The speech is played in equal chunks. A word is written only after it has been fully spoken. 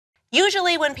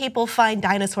Usually when people find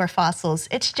dinosaur fossils,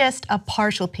 it's just a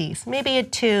partial piece, maybe a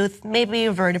tooth, maybe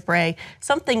a vertebrae,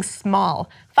 something small.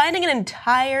 Finding an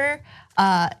entire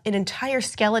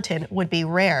skeleton would be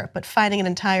rare, but finding an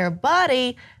entire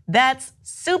body, that's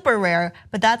super rare,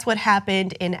 but that's what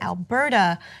happened in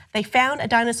Alberta. They found a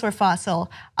dinosaur fossil,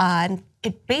 and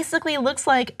it basically looks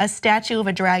like a statue of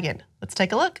a dragon. Let's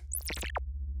take a look.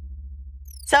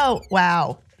 So,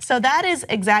 wow. So that is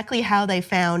exactly how they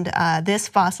found this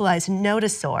fossilized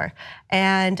nodosaur.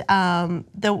 And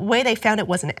the way they found it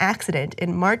was an accident.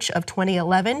 In March of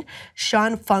 2011,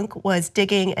 Sean Funk was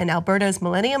digging in Alberta's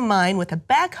Millennium Mine with a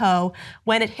backhoe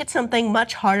when it hit something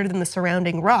much harder than the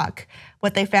surrounding rock.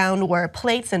 What they found were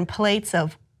plates and plates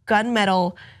of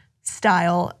gunmetal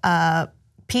style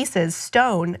pieces,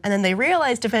 stone, and then they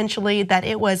realized eventually that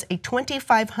it was a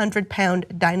 2,500-pound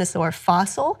dinosaur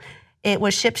fossil. It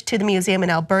was shipped to the museum in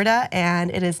Alberta,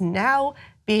 and it is now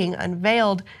being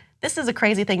unveiled. This is a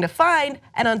crazy thing to find,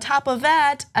 and on top of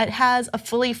that, it has a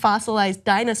fully fossilized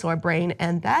dinosaur brain,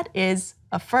 and that is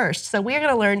a first. So we're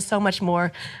gonna learn so much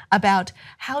more about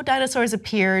how dinosaurs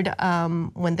appeared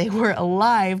when they were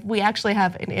alive. We actually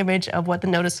have an image of what the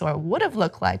nodosaur would have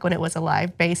looked like when it was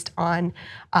alive based on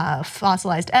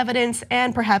fossilized evidence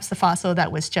and perhaps the fossil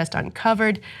that was just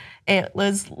uncovered. It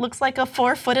looks like a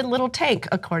 4-footed little tank,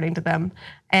 according to them.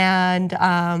 And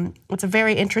it's a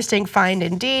very interesting find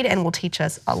indeed, and will teach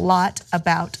us a lot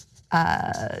about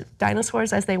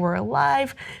dinosaurs as they were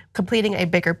alive, completing a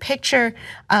bigger picture.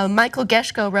 Michael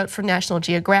Geschko wrote for National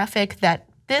Geographic that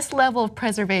this level of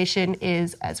preservation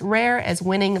is as rare as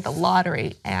winning the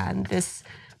lottery, and this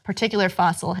particular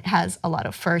fossil has a lot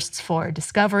of firsts for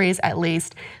discoveries, at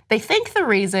least. They think the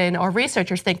reason, or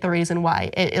researchers think the reason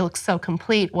why it looks so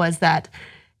complete was that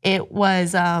it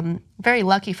was very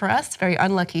lucky for us, very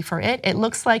unlucky for it. It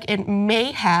looks like it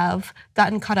may have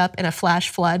gotten caught up in a flash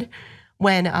flood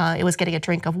when it was getting a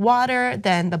drink of water,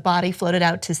 then the body floated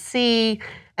out to sea,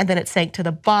 and then it sank to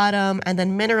the bottom, and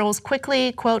then minerals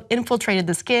quickly, quote, infiltrated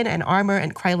the skin and armor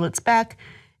and cradled its back,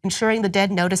 ensuring the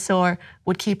dead nodosaur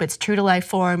would keep its true-to-life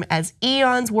form as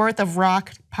eons worth of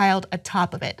rock piled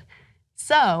atop of it.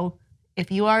 So, if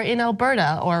you are in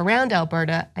Alberta or around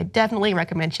Alberta, I definitely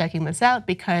recommend checking this out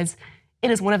because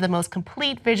it is one of the most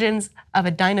complete visions of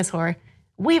a dinosaur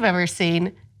we've ever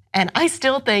seen, and I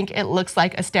still think it looks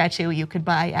like a statue you could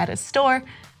buy at a store.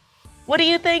 What do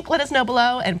you think? Let us know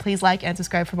below, and please like and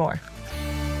subscribe for more.